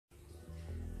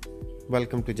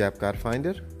Welcome to Jap Car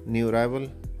Finder. New arrival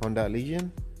Honda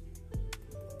Elysion.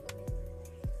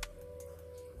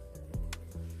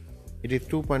 It is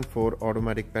 2.4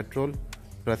 automatic petrol,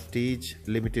 Prestige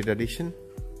limited edition.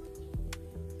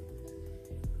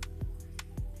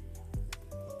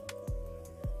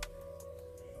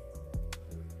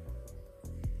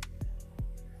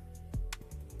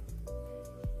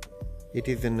 It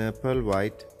is in pearl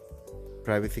white,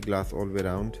 privacy glass all the way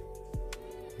around,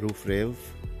 roof rails.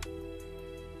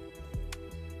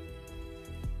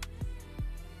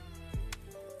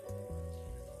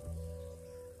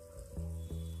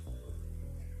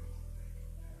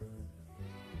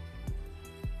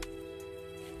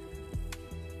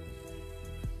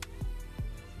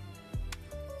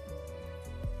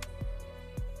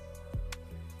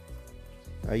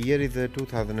 A year is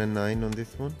 2009 on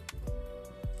this one.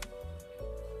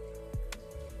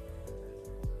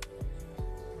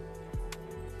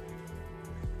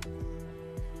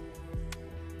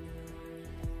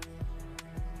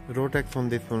 Road tax on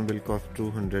this one will cost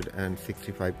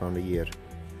 £265 a year,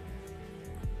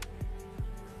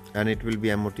 and it will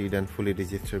be MOT'd and fully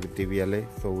registered with TVLA,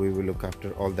 so we will look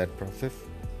after all that process.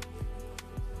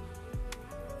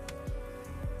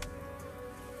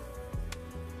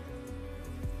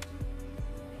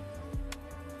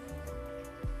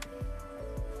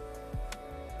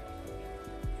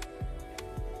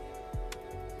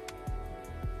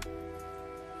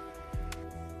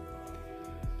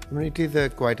 It is a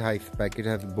quite high spec. It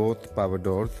has both power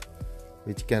doors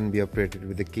which can be operated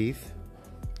with the keys.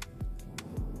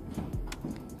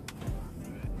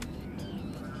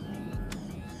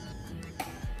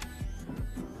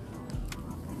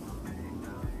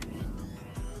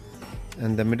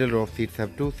 And the middle row of seats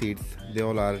have 2 seats. They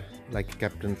all are like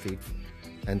captain seats,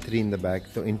 and 3 in the back,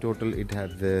 so in total it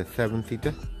has a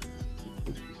 7-seater.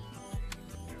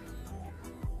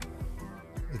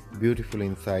 It's beautiful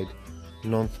inside.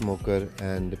 Non-smoker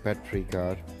and pet-free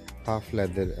car, half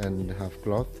leather and half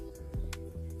cloth.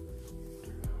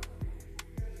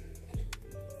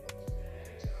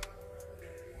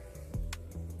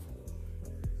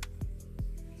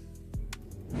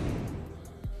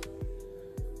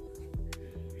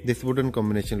 This wooden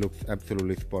combination looks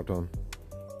absolutely spot on.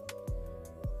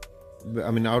 I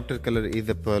mean, outer color is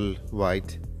a pearl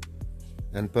white,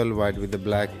 and pearl white with the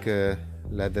black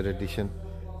leather edition.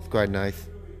 It's quite nice.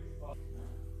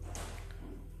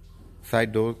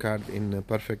 Side door cards in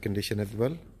perfect condition as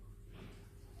well.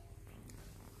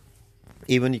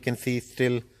 Even you can see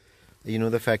still,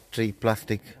 the factory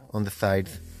plastic on the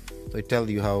sides, so it tells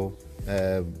you how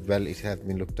well it has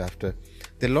been looked after.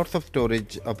 There are lots of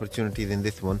storage opportunities in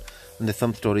this one, and there's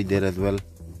some storage there as well.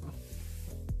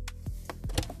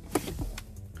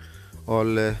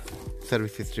 All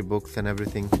service history books and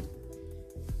everything.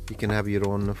 You can have your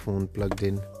own phone plugged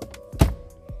in.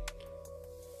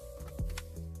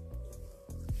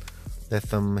 There's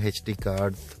some HD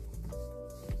cards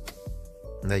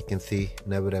that you can see,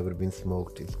 never ever been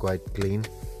smoked. It's quite clean.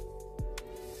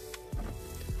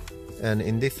 And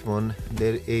in this one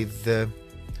there is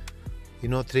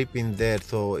 3 pins there,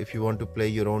 so if you want to play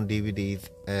your own DVDs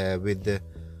with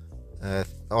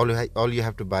all you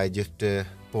have to buy just a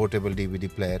portable DVD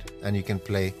player, and you can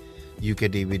play UK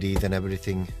DVDs and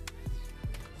everything,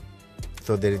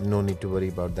 so there is no need to worry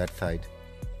about that side.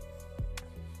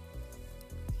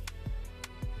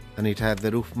 And it has the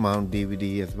roof mount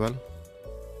DVD as well.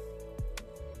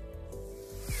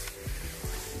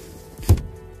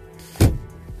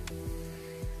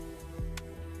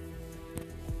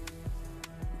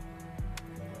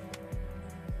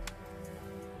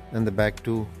 And the back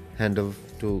 2 handles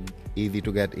to easy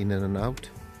to get in and out.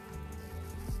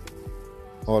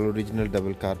 All original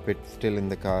double carpet still in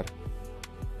the car.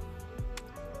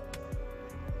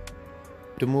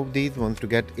 To move these ones to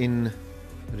get in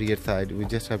rear side, we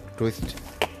just have to twist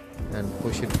and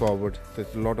push it forward, so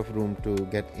it's a lot of room to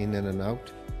get in and out.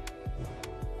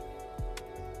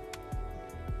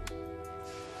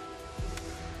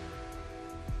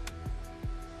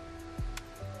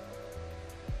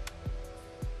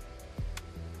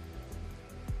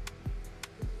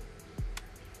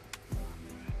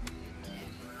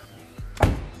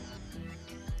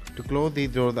 To close these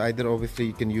doors, either obviously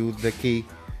you can use the key,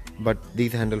 but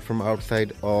these handle from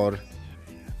outside or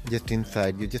just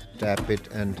inside. You just tap it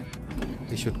and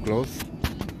it should close.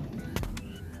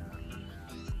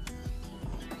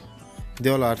 They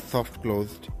all are soft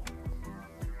closed.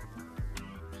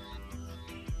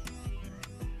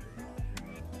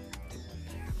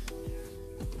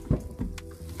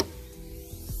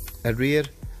 At rear,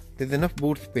 there's enough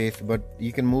boot space, but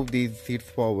you can move these seats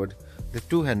forward. There's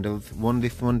 2 handles,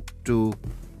 this one to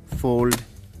fold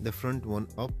the front one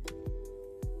up,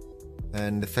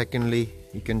 and secondly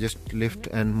you can just lift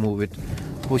and move it,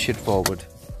 push it forward.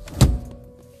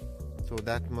 So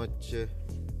that much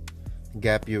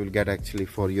gap you will get actually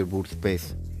for your boot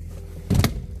space.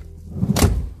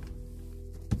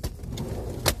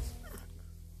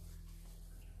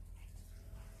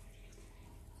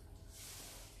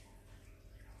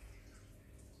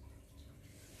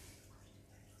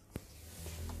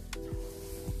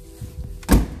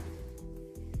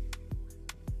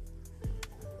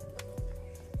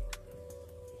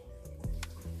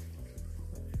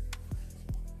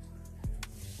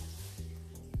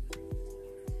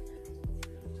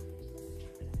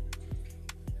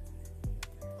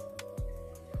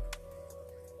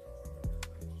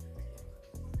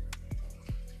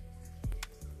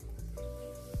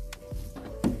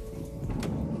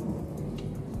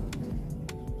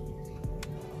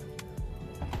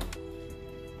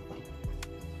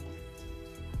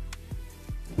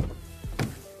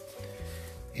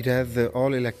 It has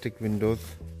all electric windows,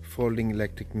 folding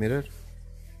electric mirror,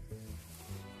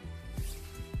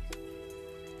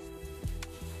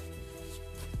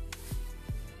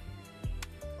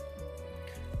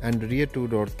 and rear two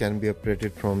doors can be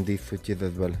operated from these switches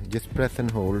as well. Just press and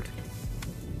hold.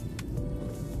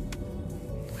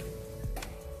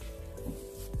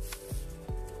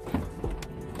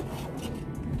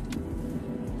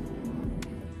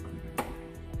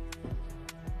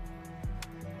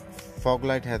 Fog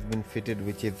light has been fitted,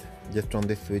 which is just on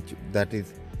this switch. That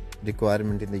is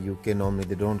requirement in the UK. Normally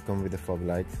they don't come with the fog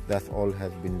lights. That's all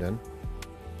has been done.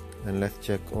 And let's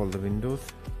check all the windows.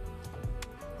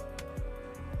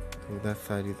 So that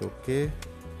side is okay.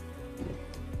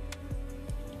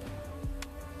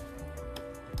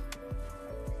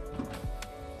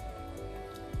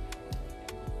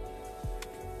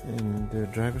 And the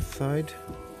driver's side,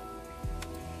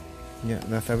 yeah,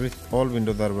 that's all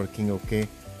windows are working okay.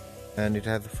 And it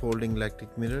has folding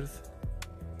electric mirrors,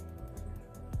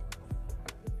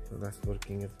 so that's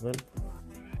working as well.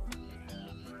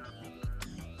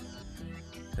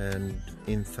 And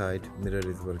inside mirror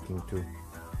is working too.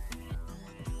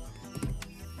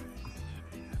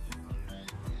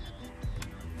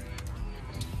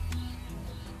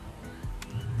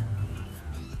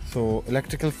 So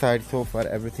electrical side, so far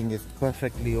everything is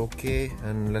perfectly okay.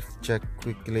 And let's check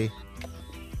quickly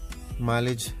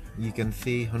mileage. You can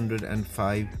see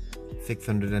 105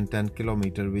 610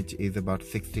 kilometer, which is about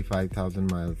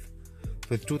 65,000 miles.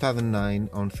 So it's 2009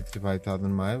 on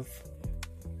 65,000 miles.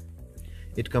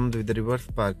 It comes with the reverse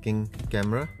parking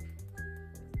camera,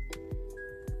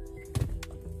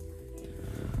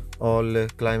 all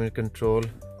climate control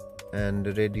and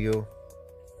radio.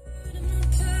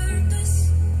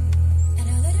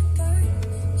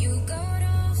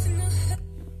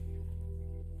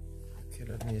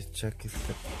 Let me just check if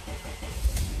the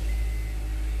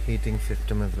heating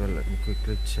system as well. Let me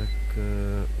quickly check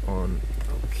on.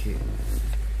 Okay,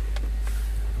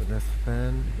 so the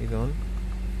fan is on.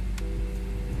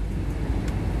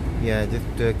 Yeah,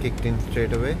 just kicked in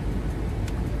straight away.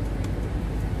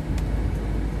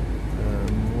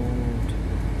 Moved.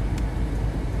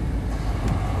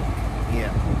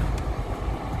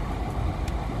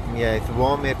 Yeah, it's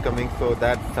warm air coming, so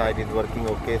that side is working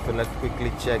okay. So let's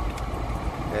quickly check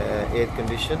air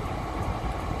condition.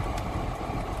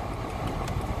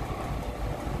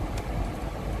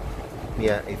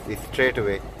 Yeah, it's straight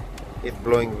away. It's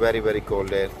blowing very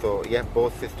cold air. So yeah,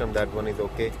 both system, that one is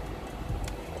okay.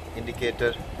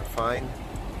 Indicator fine.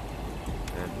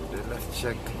 And let's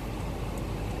check.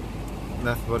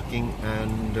 That's working.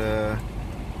 And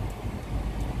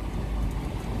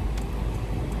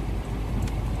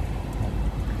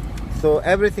so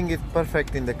everything is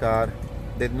perfect in the car.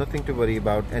 There's nothing to worry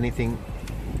about, anything.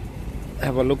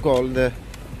 Have a look all the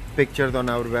pictures on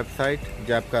our website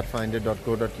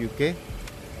japcarfinder.co.uk.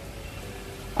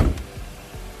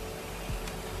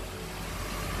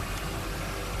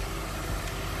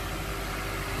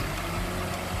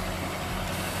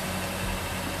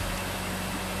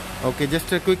 Okay,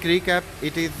 just a quick recap.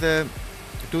 It is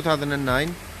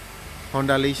 2009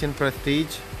 Honda Elysion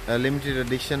Prestige, a limited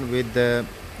edition with the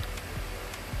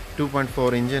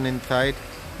 2.4 engine inside.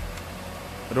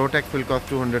 Road tax will cost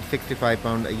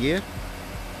 £265 a year,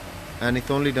 and it's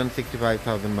only done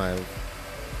 65,000 miles.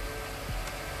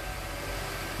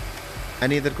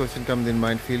 Any other question comes in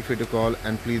mind, feel free to call,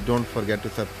 and please don't forget to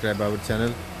subscribe our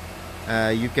channel.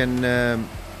 You can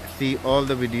see all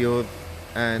the videos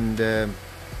and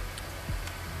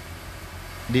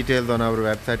details on our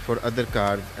website for other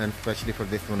cars, and especially for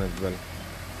this one as well.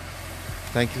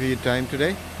 Thank you for your time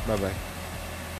today. Bye bye.